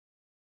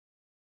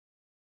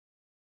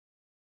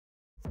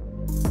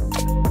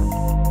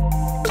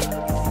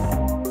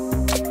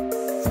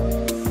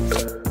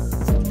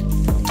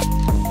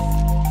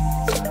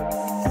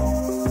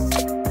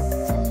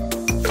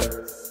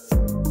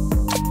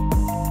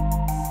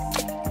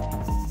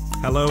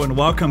Hello and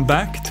welcome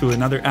back to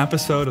another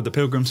episode of The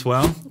Pilgrim's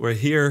Well. We're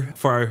here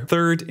for our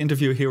third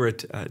interview here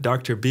at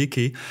Dr.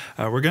 Beeke.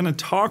 We're going to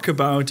talk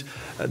about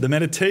the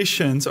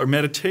meditations or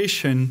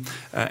meditation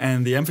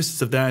and the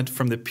emphasis of that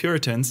from the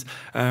Puritans.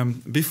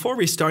 Before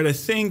we start, I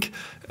think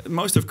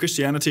most of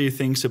Christianity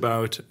thinks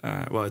about,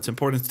 it's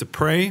important to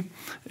pray,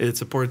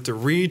 it's important to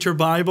read your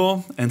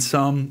Bible, and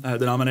some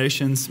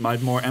denominations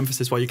might more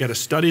emphasis, you got to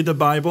study the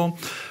Bible,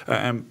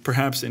 and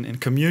perhaps in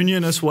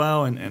communion as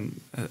well, and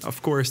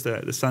of course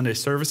the Sunday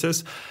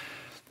services.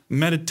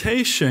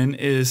 Meditation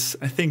is,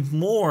 I think,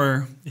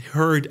 more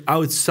heard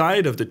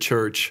outside of the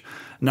church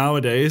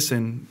nowadays,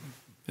 and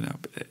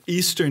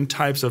Eastern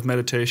types of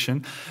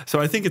meditation.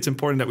 So I think it's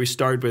important that we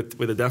start with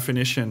a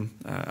definition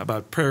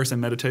about prayers and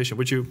meditation.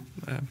 Would you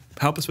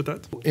help us with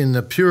that? In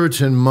the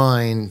Puritan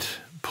mind,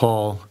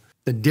 Paul,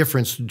 the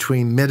difference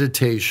between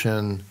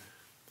meditation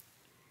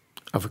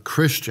of a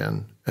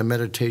Christian and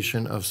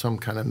meditation of some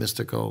kind of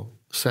mystical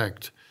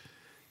sect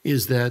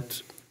is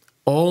that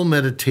all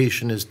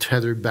meditation is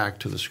tethered back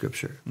to the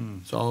Scripture.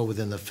 It's all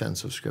within the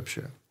fence of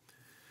Scripture.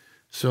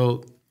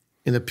 So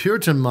in the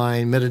Puritan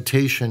mind,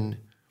 meditation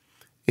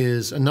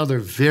is another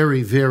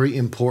very, very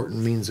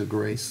important means of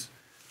grace.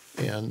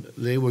 And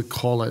they would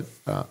call it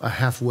a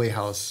halfway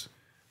house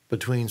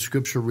between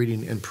Scripture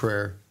reading and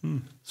prayer.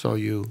 So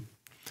you,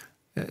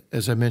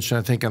 as I mentioned,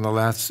 I think on the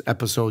last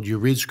episode, you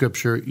read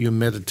Scripture, you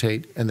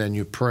meditate, and then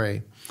you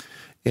pray.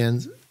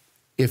 And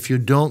if you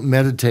don't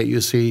meditate,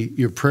 you see,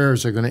 your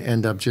prayers are going to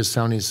end up just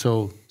sounding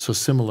so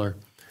similar.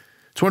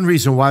 It's one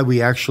reason why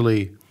we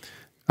actually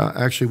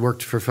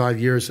worked for 5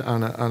 years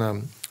on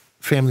a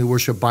family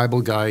worship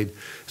Bible guide,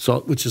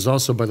 which is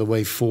also, by the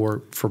way, for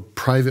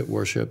private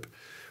worship,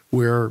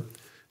 where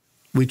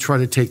we try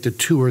to take the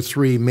 2 or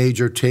 3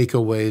 major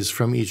takeaways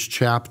from each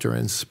chapter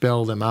and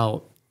spell them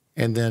out,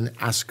 and then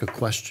ask a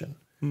question.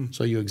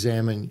 So you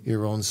examine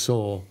your own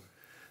soul.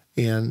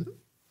 And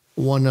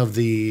one of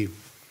the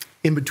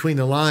in between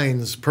the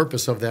lines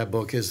purpose of that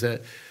book is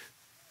that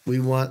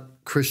we want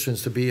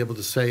Christians to be able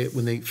to say it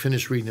when they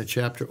finish reading a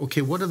chapter,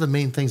 okay, what are the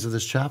main things of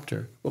this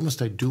chapter? What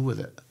must I do with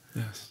it?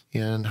 Yes.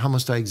 And how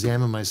must I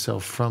examine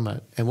myself from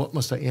it? And what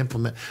must I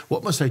implement?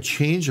 What must I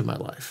change in my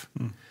life?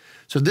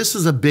 So this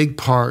is a big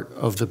part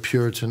of the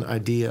Puritan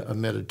idea of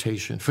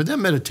meditation. For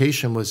them,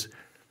 meditation was,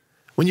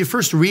 when you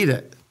first read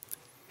it,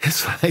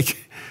 it's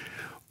like,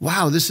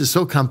 wow, this is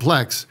so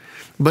complex.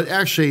 But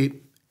actually,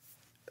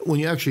 when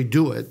you actually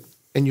do it,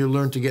 and you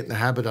learn to get in the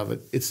habit of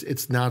it,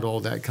 it's not all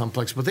that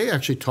complex. But they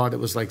actually taught it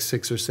was like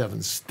 6 or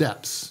 7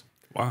 steps.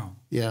 Wow.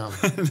 Yeah.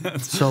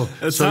 So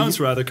it sounds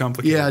rather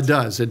complicated. Yeah,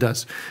 it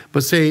does.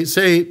 But say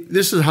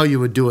this is how you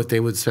would do it, they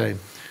would say.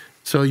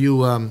 So you,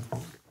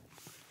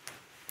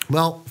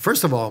 well,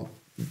 first of all,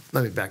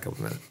 let me back up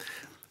a minute.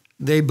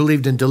 They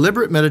believed in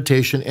deliberate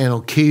meditation and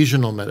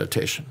occasional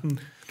meditation.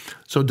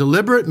 So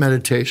deliberate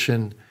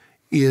meditation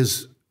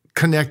is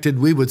connected,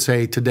 we would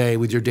say today,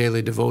 with your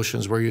daily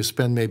devotions, where you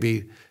spend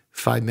maybe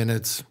 5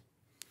 minutes.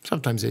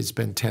 Sometimes they'd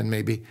spend 10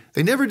 maybe.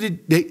 They never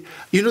did.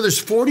 There's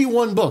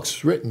 41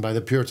 books written by the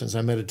Puritans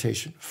on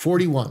meditation.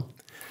 41.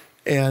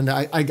 And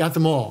I got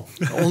them all.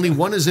 Only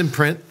one is in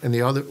print, and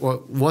the other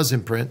was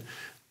in print.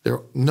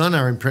 None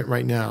are in print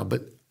right now,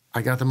 but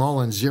I got them all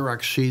on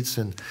Xerox sheets,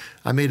 and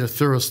I made a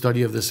thorough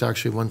study of this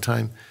actually one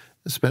time.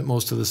 I spent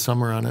most of the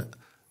summer on it.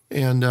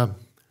 And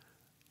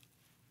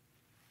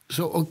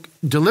so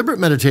deliberate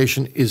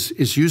meditation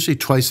is usually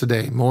twice a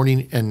day,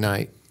 morning and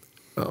night.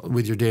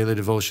 With your daily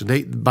devotion.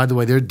 By the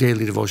way, their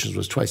daily devotions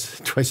was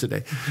twice a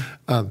day.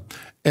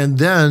 And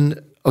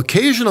then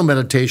occasional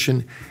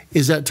meditation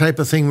is that type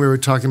of thing we were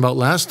talking about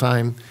last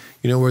time,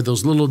 where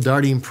those little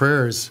darting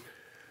prayers.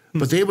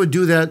 But they would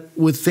do that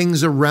with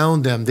things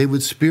around them. They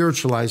would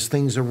spiritualize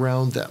things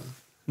around them.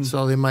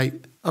 So they might,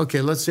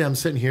 okay, let's say I'm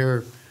sitting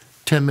here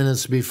 10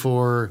 minutes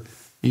before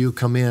you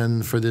come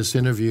in for this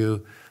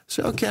interview.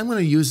 So, okay, I'm going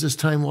to use this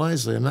time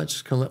wisely. I'm not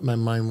just going to let my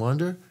mind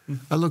wander.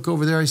 I look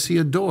over there, I see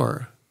a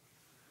door.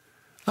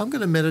 I'm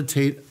going to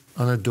meditate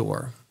on a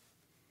door.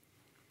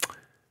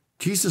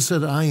 Jesus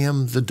said, I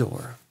am the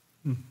door.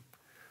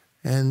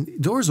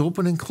 And doors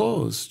open and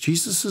close.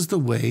 Jesus is the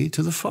way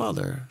to the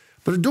Father.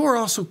 But a door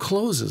also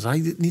closes. I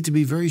need to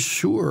be very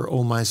sure,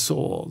 oh my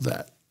soul,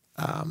 that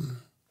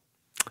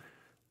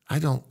I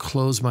don't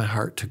close my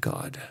heart to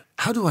God.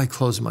 How do I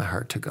close my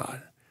heart to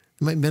God?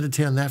 I might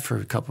meditate on that for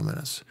a couple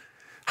minutes.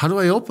 How do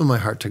I open my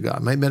heart to God? I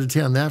might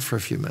meditate on that for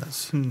a few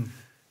minutes.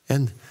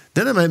 And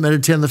then I might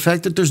meditate on the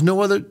fact that there's no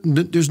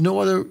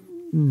other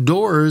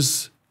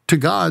doors to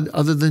God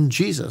other than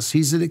Jesus.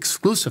 He's an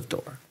exclusive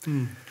door.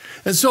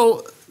 And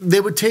so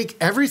they would take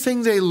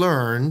everything they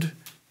learned.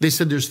 They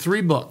said there's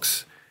 3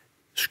 books.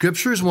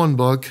 Scripture is one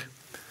book.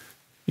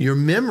 Your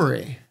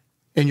memory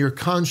and your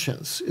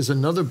conscience is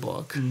another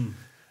book.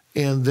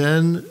 And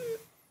then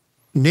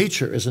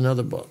nature is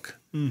another book.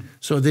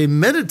 So they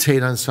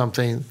meditate on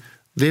something.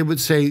 They would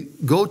say,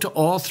 go to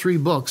all 3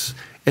 books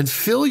and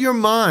fill your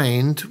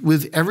mind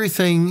with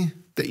everything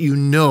that you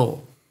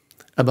know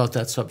about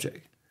that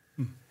subject.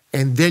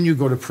 And then you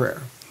go to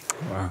prayer.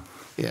 Wow.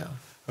 Yeah.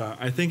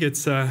 I think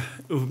it's, I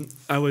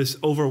was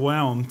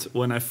overwhelmed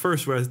when I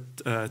first read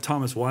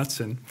Thomas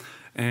Watson.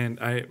 And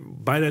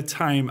by that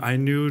time, I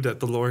knew that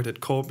the Lord had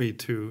called me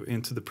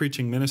into the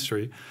preaching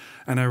ministry.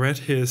 And I read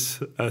his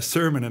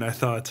sermon and I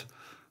thought,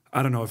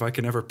 I don't know if I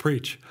can ever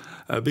preach.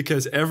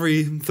 Because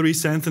every 3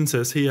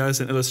 sentences, he has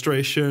an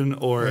illustration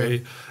or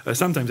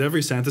sometimes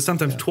every sentence,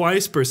 sometimes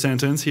twice per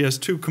sentence, he has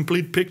 2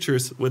 complete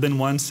pictures within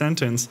 1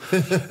 sentence.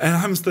 And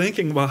I'm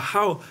thinking, well,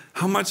 how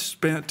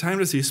much time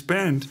does he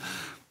spend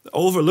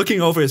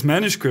looking over his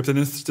manuscript and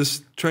it's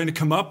just trying to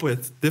come up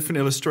with different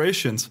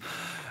illustrations?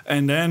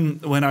 And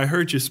then when I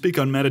heard you speak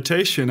on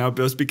meditation, I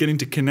was beginning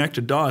to connect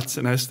the dots.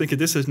 And I was thinking,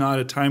 this is not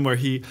a time where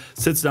he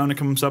sits down and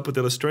comes up with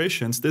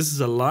illustrations. This is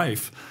a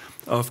life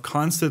of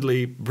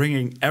constantly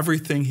bringing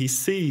everything he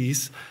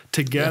sees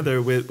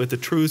together with the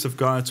truths of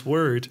God's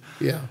word.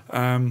 Yeah.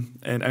 And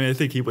I mean, I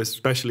think he was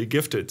especially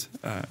gifted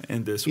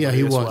in this way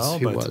he as was. well.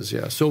 He was,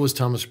 yeah. So was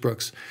Thomas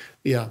Brooks.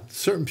 Yeah,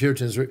 certain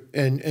Puritans,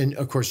 and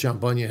of course John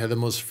Bunyan had the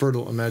most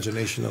fertile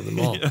imagination of them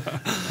all.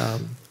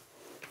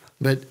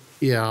 But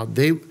yeah,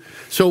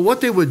 so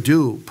what they would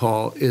do,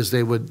 Paul, is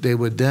they would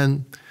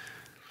then,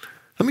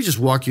 let me just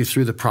walk you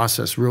through the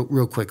process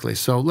real quickly.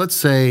 So let's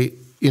say,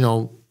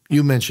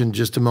 you mentioned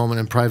just a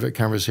moment in private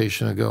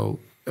conversation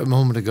a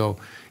moment ago,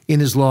 in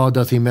his law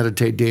doth he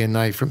meditate day and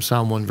night, from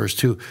Psalm 1 verse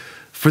 2.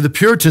 For the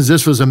Puritans,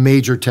 this was a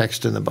major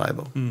text in the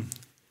Bible.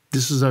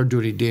 This is our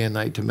duty day and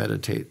night to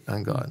meditate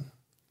on God.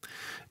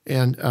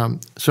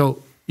 And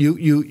so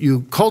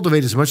you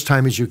cultivate as much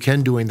time as you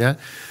can doing that.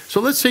 So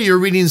let's say you're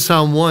reading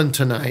Psalm 1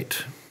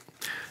 tonight.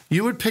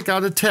 You would pick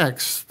out a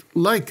text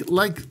like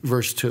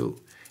verse 2,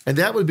 and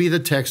that would be the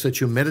text that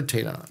you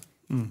meditate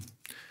on.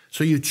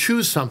 So you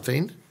choose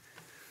something.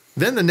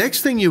 Then the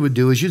next thing you would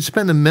do is you'd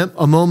spend a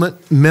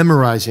moment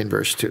memorizing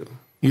verse 2.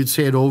 You'd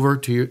say it over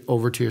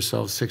to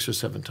yourself 6 or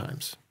 7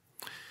 times.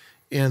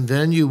 And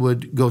then you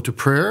would go to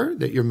prayer,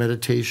 that your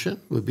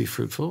meditation would be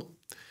fruitful.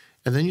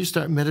 And then you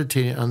start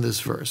meditating on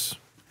this verse.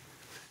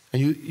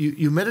 And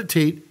you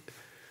meditate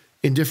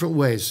in different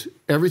ways.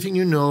 Everything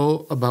you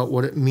know about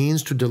what it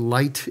means to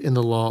delight in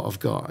the law of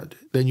God.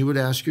 Then you would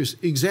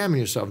examine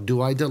yourself,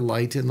 do I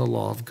delight in the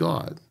law of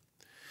God?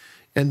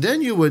 And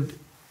then you would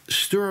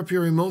stir up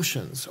your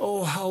emotions.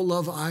 Oh, how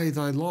love I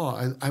thy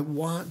law. I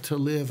want to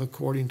live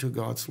according to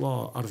God's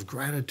law out of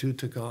gratitude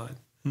to God.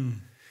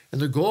 And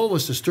the goal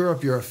was to stir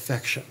up your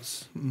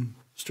affections.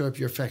 Stir up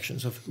your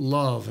affections of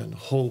love and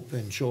hope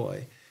and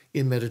joy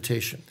in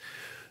meditation.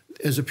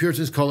 As the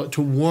Puritans call it,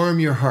 to warm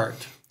your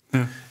heart.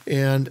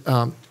 And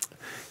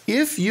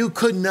if you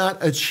could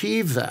not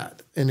achieve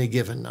that in a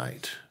given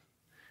night,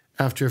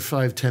 after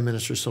 5-10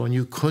 minutes or so, and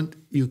you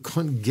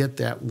couldn't get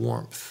that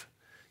warmth,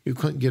 you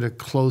couldn't get a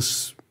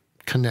close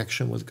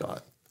connection with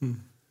God,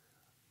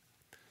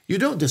 you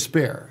don't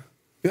despair.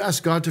 You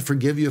ask God to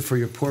forgive you for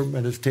your poor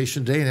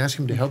meditation today and ask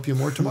him to help you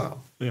more tomorrow.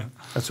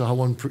 That's how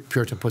one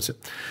Puritan puts it.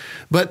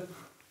 But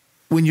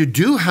when you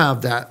do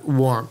have that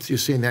warmth, you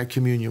see, in that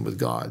communion with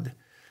God,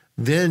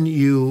 then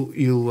you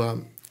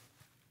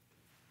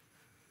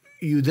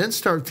then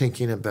start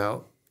thinking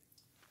about,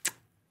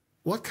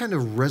 what kind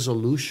of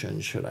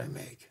resolution should I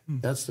make?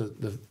 That's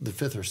the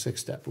 5th or 6th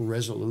step,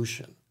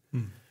 resolution,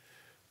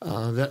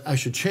 that I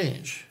should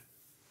change.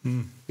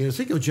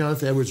 Think of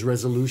Jonathan Edwards'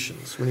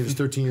 resolutions when he was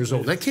 13 years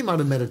old. That came out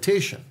of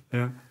meditation.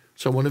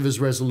 So one of his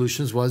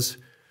resolutions was,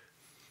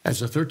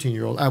 as a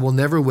 13-year-old, I will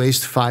never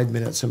waste 5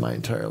 minutes in my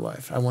entire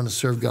life. I want to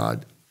serve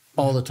God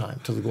all the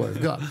time to the glory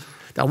of God.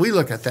 Now, we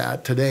look at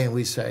that today and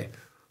we say,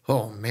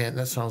 oh, man,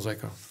 that sounds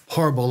like a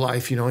horrible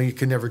life. You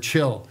can never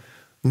chill.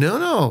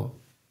 No,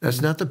 that's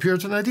not the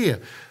Puritan idea.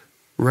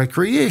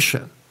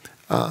 Recreation,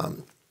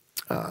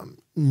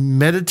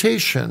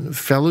 meditation,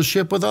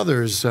 fellowship with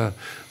others,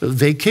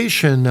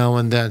 vacation now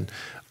and then.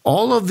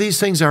 All of these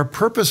things are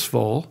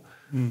purposeful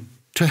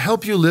to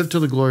help you live to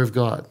the glory of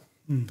God.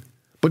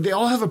 But they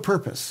all have a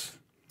purpose.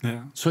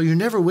 So you're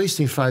never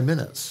wasting 5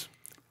 minutes.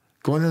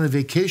 Going on a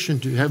vacation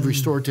to have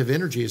restorative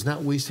energy is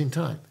not wasting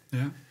time.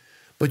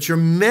 But you're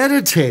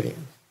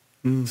meditating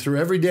through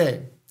every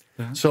day.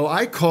 So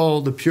I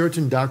call the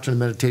Puritan doctrine of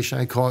meditation,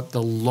 I call it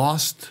the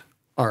lost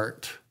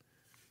art.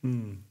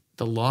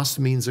 The lost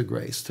means of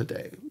grace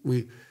today.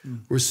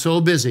 We're so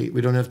busy,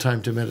 we don't have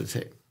time to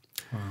meditate.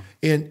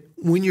 And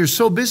when you're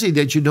so busy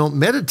that you don't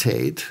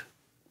meditate,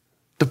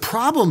 the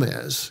problem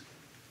is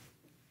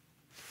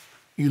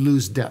you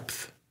lose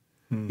depth.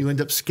 You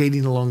end up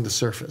skating along the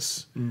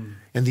surface.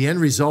 And the end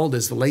result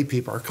is the lay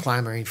people are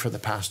clamoring for the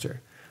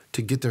pastor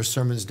to get their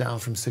sermons down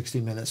from 60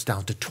 minutes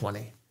down to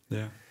 20.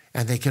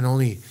 And they can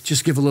only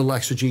just give a little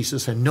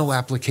exegesis and no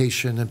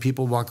application, and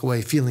people walk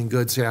away feeling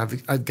good, say,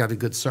 I've got a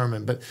good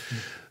sermon. But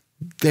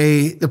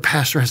the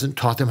pastor hasn't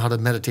taught them how to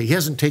meditate. He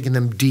hasn't taken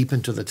them deep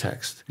into the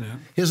text.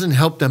 He hasn't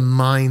helped them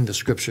mine the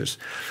scriptures.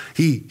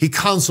 He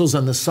counsels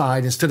on the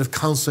side instead of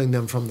counseling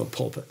them from the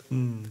pulpit.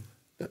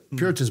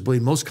 Puritans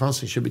believe most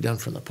counseling should be done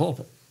from the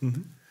pulpit.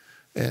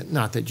 And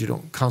not that you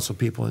don't counsel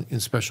people in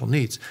special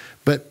needs.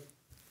 But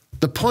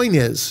the point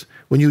is,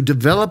 when you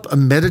develop a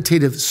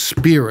meditative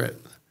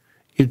spirit,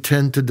 you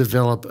tend to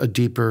develop a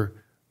deeper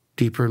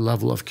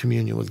level of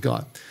communion with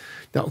God.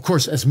 Now, of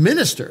course, as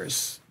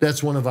ministers,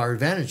 that's one of our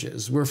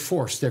advantages. We're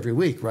forced every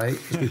week, right,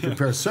 as we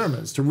prepare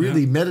sermons, to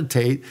really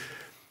meditate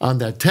on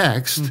that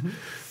text,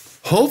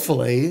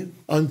 hopefully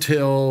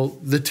until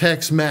the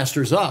text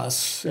masters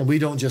us and we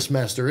don't just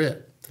master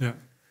it. Yeah.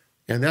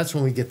 And that's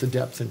when we get the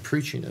depth in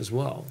preaching as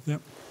well. Yeah.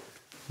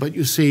 But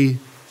you see,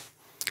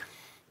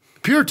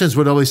 Puritans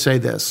would always say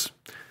this: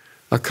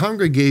 a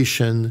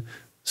congregation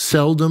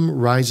seldom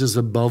rises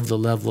above the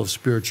level of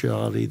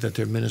spirituality that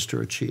their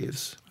minister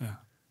achieves. Yeah.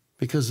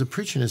 Because the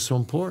preaching is so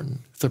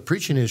important. If the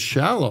preaching is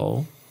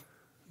shallow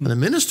and the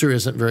minister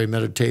isn't very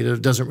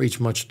meditative, doesn't reach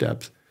much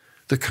depth,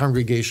 the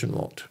congregation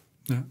won't.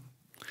 Yeah.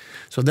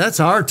 So that's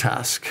our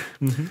task,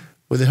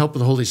 with the help of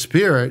the Holy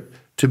Spirit,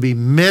 to be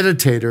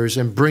meditators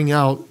and bring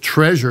out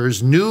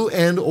treasures, new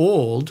and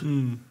old,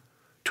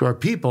 to our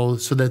people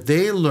so that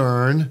they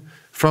learn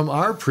from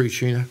our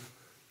preaching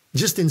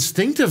just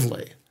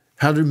instinctively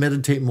how to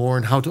meditate more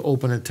and how to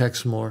open a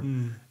text more,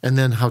 and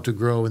then how to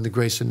grow in the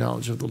grace and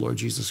knowledge of the Lord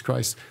Jesus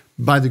Christ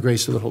by the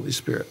grace of the Holy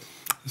Spirit.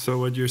 So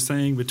what you're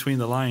saying between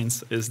the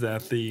lines is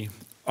that the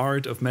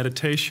art of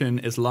meditation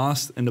is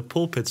lost in the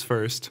pulpits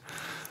first,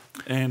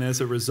 and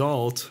as a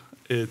result,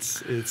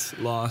 it's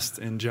lost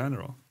in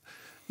general.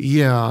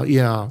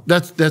 Yeah,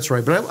 that's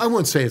right. But I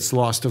wouldn't say it's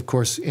lost, of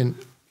course, in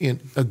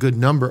a good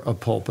number of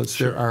pulpits.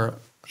 Sure. There are,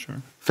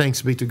 Sure.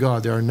 thanks be to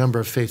God, there are a number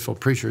of faithful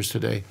preachers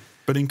today.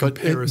 But in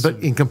comparison.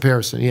 But in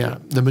comparison, yeah.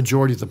 The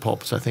majority of the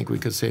pulpits, I think we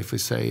could safely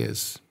say,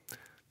 is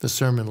the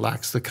sermon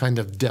lacks the kind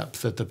of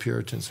depth that the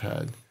Puritans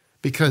had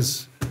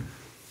because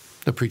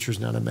the preacher's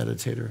not a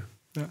meditator.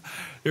 Yeah.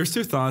 There's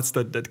two thoughts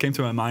that came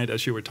to my mind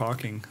as you were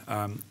talking.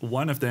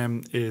 One of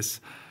them is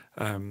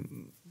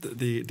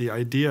the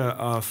idea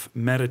of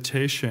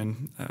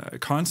meditation,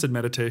 constant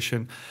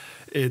meditation.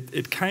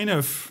 It kind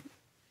of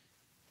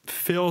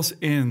fills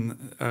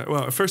in.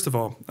 Well, first of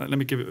all, let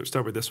me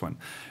start with this one.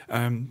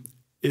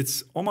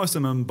 It's almost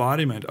an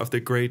embodiment of the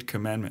great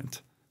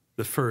commandment,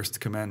 the first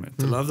commandment,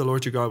 to love the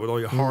Lord your God with all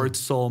your heart,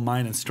 soul,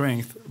 mind, and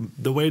strength.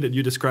 The way that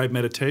you describe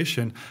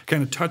meditation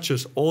kind of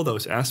touches all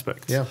those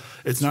aspects. Yeah.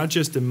 It's not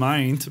just the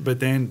mind, but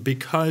then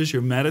because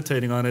you're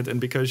meditating on it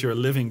and because you're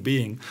a living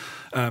being,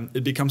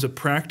 it becomes a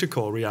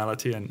practical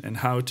reality and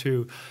how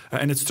to,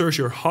 and it stirs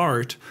your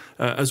heart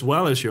as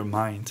well as your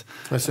mind.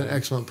 That's an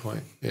excellent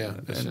point. Yeah,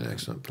 that's an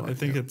excellent point. I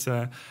think it's,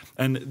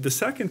 and the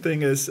second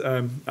thing is,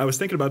 I was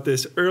thinking about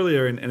this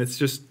earlier and it's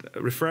just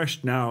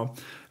refreshed now.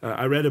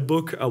 I read a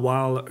book a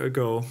while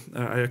ago.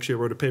 I actually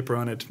wrote a paper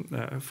on it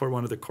for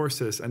one of the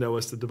courses, and that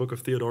was the book of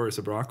Theodorus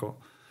of Brakel.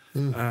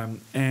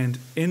 And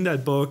in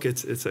that book,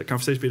 it's a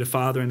conversation between a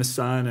father and a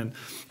son, and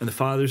the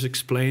father's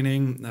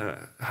explaining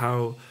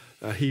how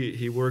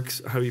he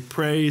works, how he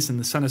prays, and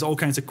the son has all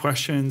kinds of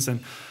questions, and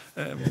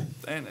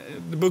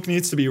the book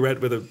needs to be read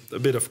with a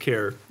bit of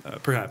care,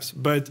 perhaps.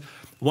 But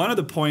one of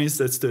the points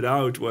that stood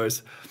out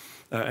was,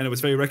 and it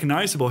was very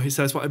recognizable, he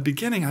says, well, at the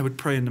beginning I would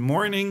pray in the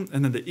morning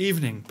and then the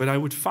evening, but I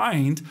would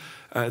find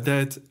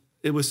that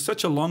it was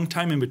such a long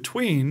time in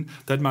between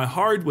that my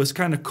heart was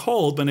kind of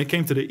cold when it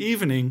came to the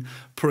evening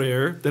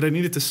prayer that I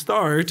needed to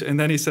start. And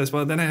then he says,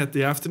 well, then I had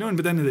the afternoon,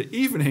 but then in the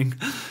evening,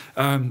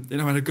 when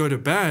I go to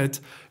bed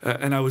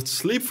and I would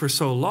sleep for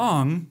so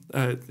long,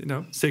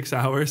 6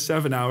 hours,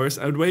 7 hours,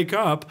 I would wake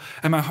up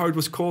and my heart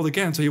was cold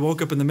again. So he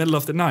woke up in the middle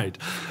of the night.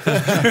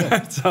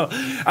 So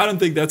I don't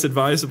think that's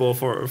advisable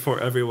for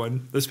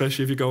everyone,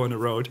 especially if you go on the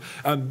road.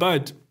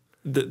 But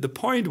the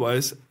point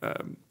was,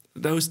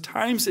 those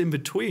times in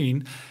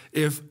between,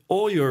 if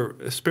all your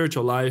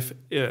spiritual life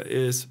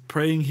is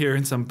praying here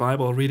and some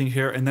Bible reading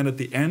here, and then at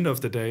the end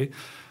of the day,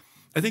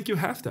 I think you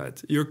have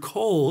that. You're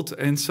cold,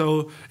 and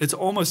so it's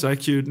almost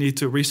like you need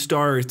to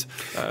restart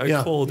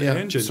a cold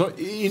engine. So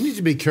you need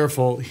to be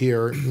careful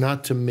here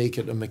not to make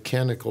it a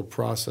mechanical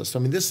process. I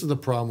mean, this is the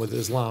problem with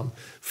Islam.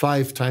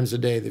 5 times a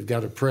day they've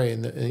got to pray,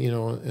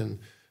 and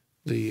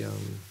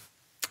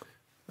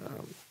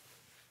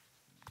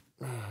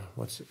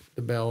what's it,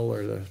 the bell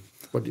or the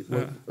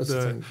what's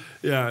the thing?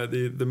 Yeah,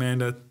 the man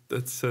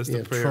that says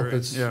the prayer.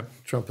 Trumpets.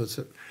 Trumpets.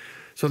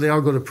 So they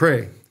all go to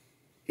pray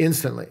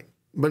instantly,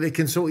 but it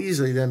can so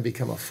easily then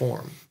become a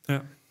form.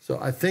 Yeah. So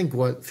I think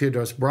what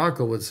Theodorus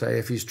Brakel would say,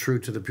 if he's true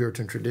to the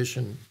Puritan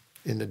tradition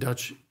in the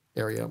Dutch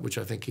area, which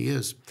I think he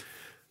is,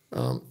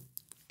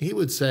 he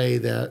would say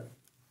that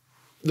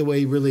the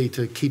way really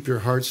to keep your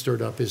heart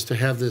stirred up is to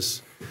have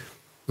this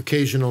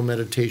occasional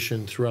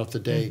meditation throughout the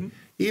day,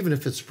 even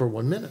if it's for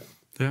 1 minute.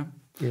 Yeah.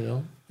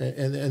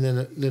 And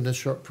then a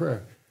short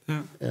prayer.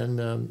 Yeah.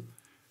 And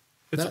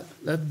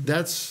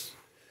that's,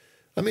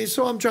 I mean,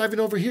 so I'm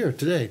driving over here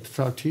today to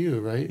talk to you,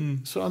 right?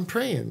 So I'm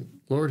praying,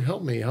 Lord,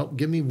 help me,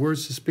 give me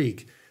words to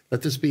speak.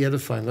 Let this be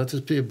edifying. Let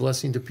this be a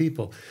blessing to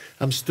people.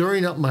 I'm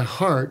stirring up my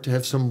heart to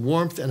have some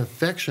warmth and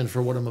affection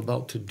for what I'm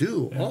about to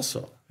do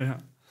also. Yeah.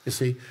 You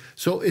see?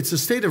 So it's a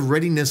state of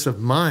readiness of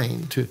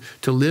mind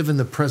to live in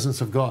the presence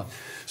of God.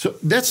 So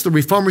that's the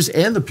Reformers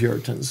and the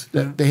Puritans.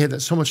 They had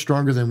that so much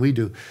stronger than we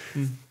do.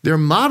 Their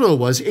motto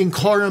was, in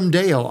coram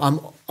Deo, I'm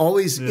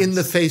always in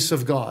the face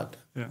of God.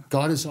 Yeah.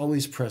 God is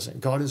always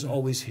present. God is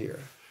always here.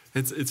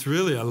 It's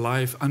really a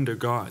life under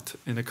God,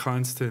 in a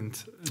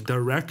constant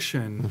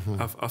direction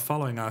of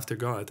following after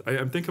God.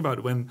 I'm thinking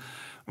about when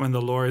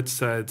the Lord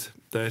said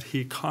that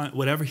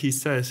whatever he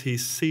says, he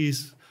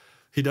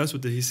does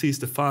what he sees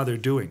the Father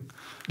doing.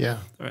 Yeah.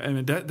 I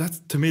mean, that's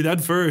to me,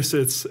 that verse,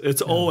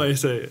 it's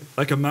always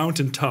like a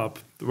mountaintop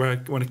where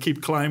I want to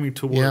keep climbing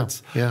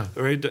towards. Yeah.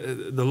 Right?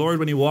 The Lord,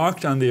 when he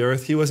walked on the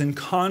earth, he was in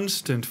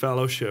constant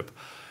fellowship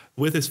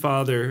with his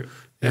Father,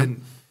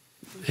 and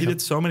he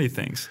did so many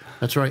things.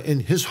 That's right.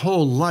 And his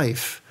whole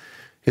life,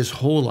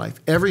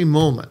 every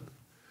moment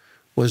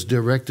was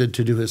directed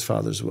to do his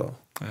Father's will.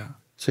 Yeah.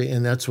 See,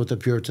 and that's what the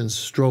Puritans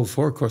strove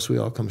for. Of course, we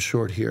all come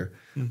short here.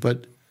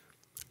 But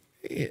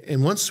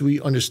once we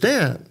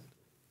understand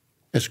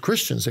as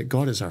Christians that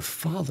God is our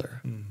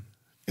Father,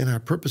 and our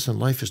purpose in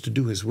life is to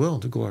do his will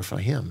and to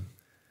glorify him.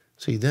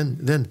 See,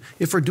 then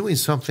if we're doing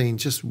something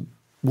just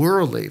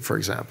worldly, for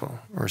example,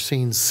 or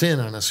seeing sin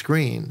on a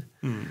screen,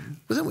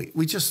 but then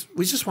we just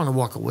want to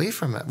walk away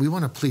from it. We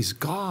want to please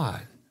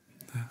God.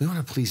 We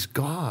want to please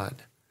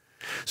God.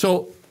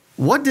 So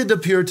what did the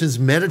Puritans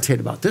meditate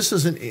about? This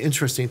is an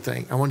interesting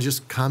thing. I want to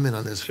just comment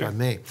on this, if I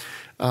may.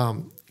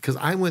 Because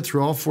I went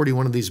through all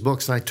 41 of these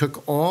books, and I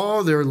took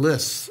all their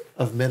lists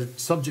of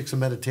subjects of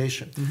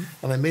meditation,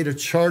 and I made a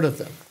chart of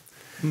them.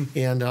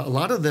 And a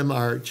lot of them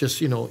are just,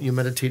 you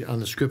meditate on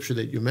the scripture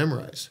that you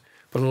memorize.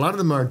 But a lot of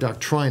them are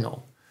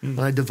doctrinal.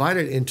 And I divide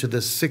it into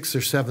the 6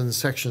 or 7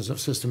 sections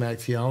of systematic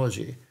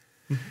theology.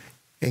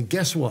 And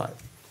guess what?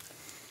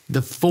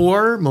 The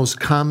 4 most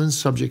common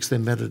subjects they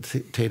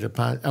meditate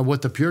upon are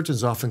what the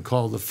Puritans often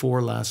call the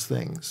 4 last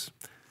things.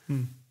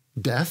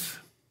 Death,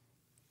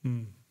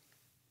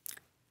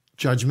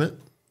 judgment,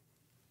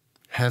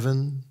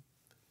 heaven,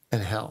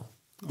 and hell.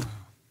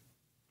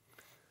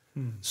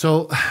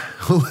 So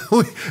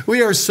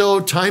we are so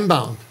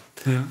time-bound.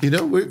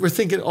 Yeah. We're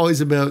thinking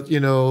always about,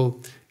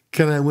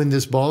 can I win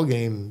this ball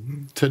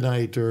game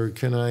tonight? Or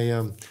can I,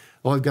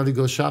 I've got to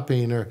go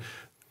shopping. Or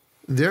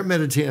they're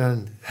meditating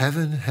on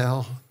heaven,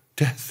 hell,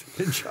 death,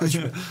 and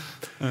judgment.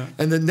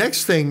 And the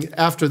next thing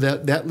after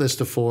that list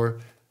of 4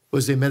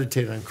 was they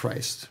meditated on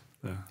Christ.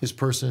 Yeah. His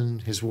person,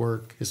 his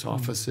work, his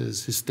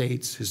offices, his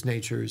states, his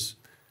natures.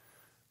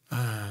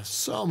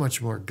 So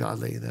much more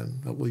godly than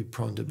what we're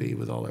prone to be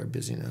with all our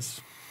busyness.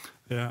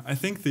 Yeah, I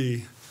think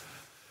we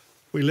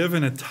live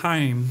in a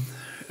time,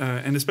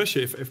 and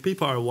especially if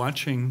people are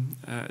watching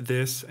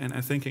this and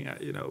are thinking,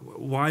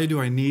 why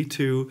do I need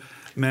to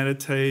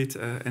meditate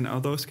and all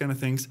those kind of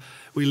things?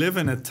 We live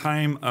in a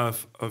time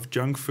of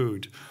junk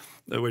food,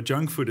 where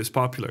junk food is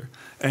popular.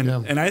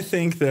 And I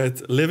think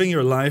that living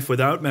your life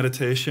without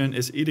meditation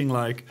is eating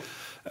like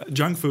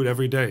junk food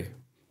every day.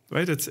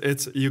 Right?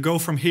 It's you go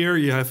from here,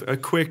 you have a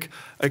quick,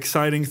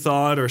 exciting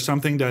thought or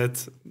something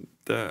that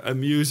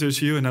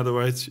amuses you. In other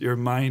words, your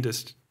mind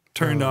is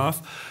turned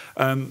off.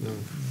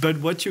 But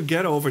what you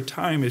get over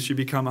time is you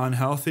become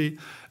unhealthy.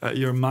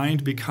 Your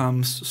mind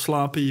becomes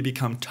sloppy. You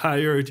become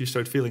tired. You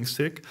start feeling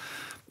sick.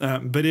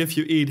 But if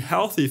you eat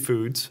healthy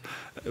foods,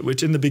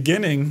 which in the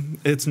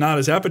beginning, it's not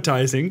as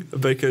appetizing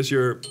because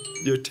your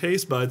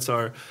taste buds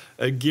are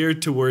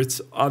geared towards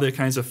other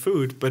kinds of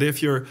food. But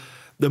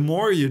the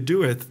more you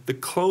do it, the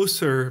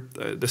closer,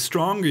 the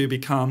stronger you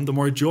become, the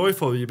more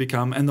joyful you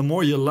become, and the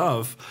more you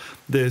love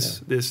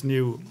this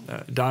new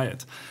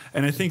diet.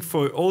 And I think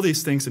for all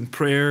these things in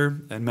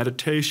prayer and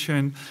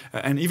meditation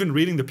and even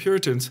reading the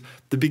Puritans,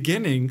 the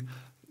beginning,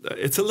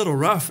 it's a little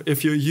rough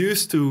if you're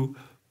used to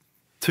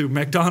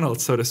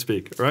McDonald's, so to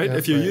speak, right?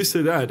 If you're used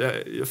to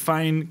that,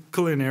 fine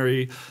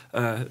culinary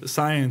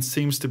science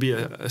seems to be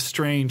a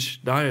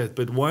strange diet.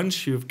 But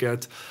once you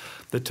get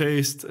the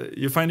taste,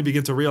 you finally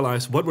begin to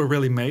realize what we're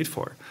really made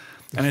for.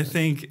 And I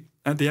think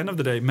at the end of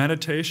the day,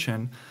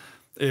 meditation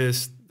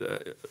is,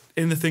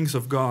 in the things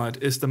of God,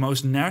 is the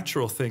most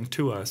natural thing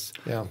to us.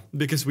 Yeah.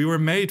 Because we were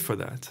made for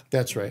that.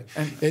 That's right.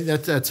 And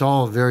that's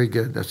all very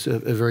good. That's a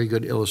very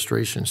good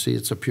illustration. See,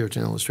 it's a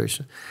Puritan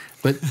illustration.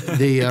 But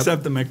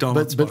except the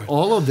McDonald's But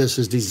all of this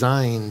is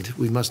designed,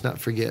 we must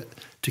not forget,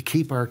 to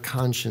keep our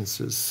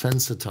consciences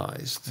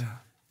sensitized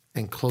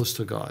and close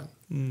to God.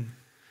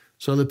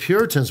 So the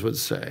Puritans would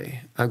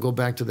say, I go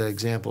back to the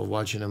example of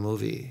watching a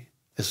movie.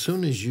 As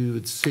soon as you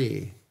would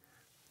see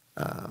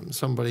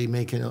somebody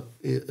making an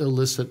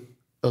illicit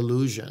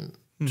allusion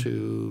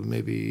to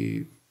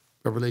maybe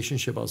a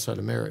relationship outside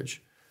of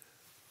marriage,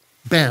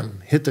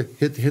 bam, hit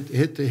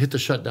the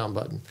shutdown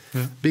button,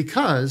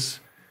 because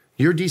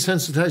you're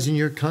desensitizing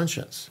your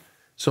conscience.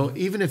 So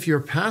even if you're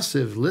a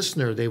passive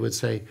listener, they would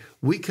say,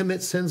 we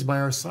commit sins by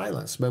our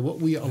silence, by what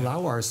we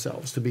allow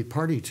ourselves to be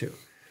party to.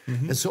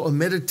 And so a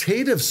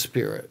meditative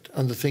spirit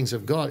on the things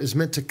of God is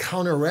meant to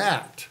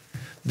counteract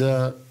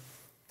the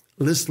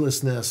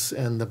listlessness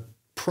and the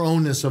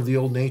proneness of the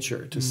old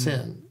nature to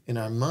sin in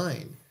our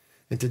mind,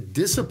 and to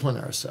discipline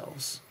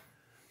ourselves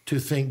to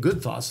think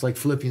good thoughts, like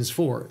Philippians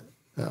 4,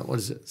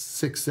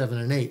 6, 7,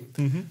 and 8.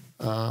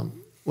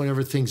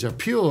 Whenever things are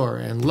pure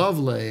and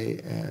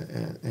lovely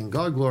and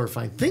God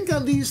glorifying, think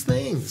on these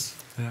things.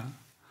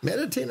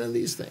 meditate on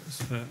these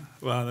things.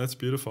 Wow, that's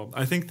beautiful.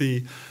 I think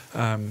the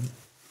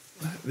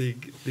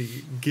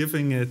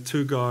giving it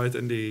to God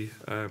and the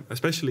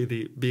especially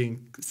the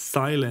being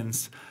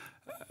silently,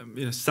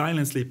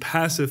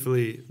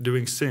 passively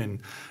doing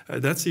sin,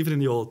 that's even in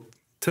the Old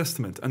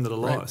Testament under the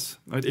laws.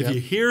 Right? If you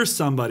hear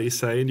somebody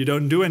say and you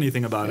don't do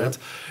anything about it,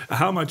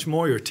 how much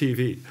more your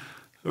TV,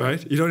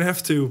 right? You don't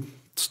have to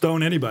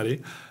stone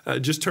anybody.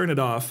 Just turn it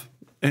off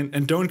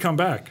and don't come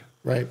back.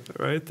 Right.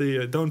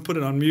 Don't put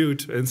it on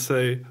mute and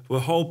say,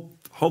 well,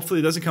 hopefully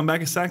it doesn't come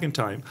back a second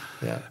time.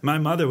 Yeah. My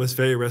mother was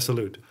very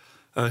resolute.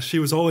 She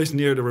was always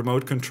near the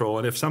remote control,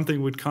 and if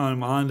something would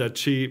come on that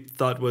she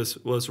thought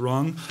was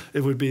wrong,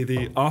 it would be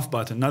the off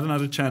button, not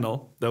another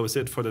channel. That was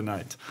it for the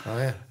night. Oh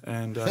yeah,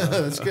 and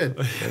that's good.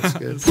 That's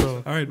good.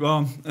 So, all right,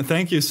 well,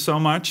 thank you so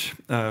much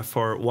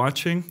for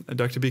watching,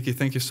 Dr. Beeke.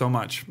 Thank you so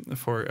much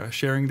for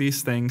sharing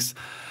these things.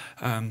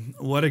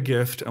 What a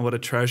gift and what a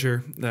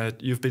treasure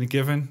that you've been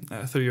given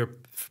through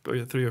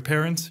your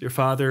parents, your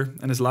father,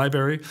 and his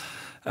library,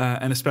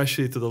 and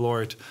especially to the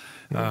Lord.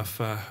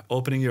 Of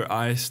opening your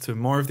eyes to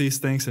more of these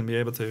things and be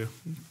able to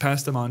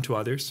pass them on to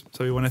others.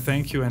 So we want to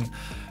thank you, and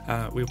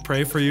we'll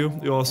pray for you.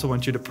 We also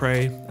want you to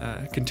pray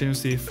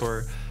continuously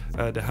for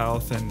the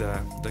health and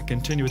the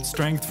continued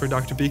strength for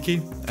Dr.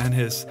 Beeke and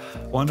his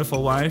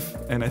wonderful wife.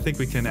 And I think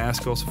we can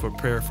ask also for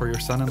prayer for your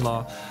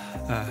son-in-law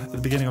at the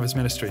beginning of his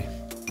ministry.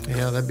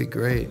 Yeah, that'd be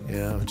great.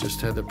 Yeah, I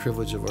just had the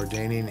privilege of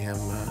ordaining him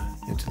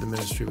into the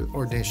ministry with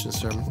ordination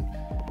sermon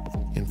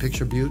in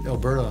Picture Butte,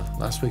 Alberta,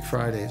 last week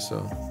Friday.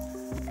 So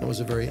it was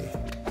a very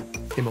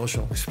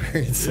emotional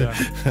experience.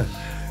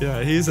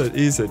 Yeah, he's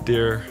a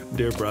dear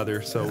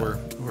brother. So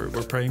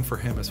we're praying for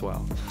him as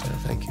well. Yeah,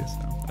 thank you.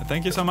 So,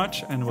 thank you so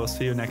much, and we'll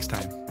see you next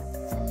time.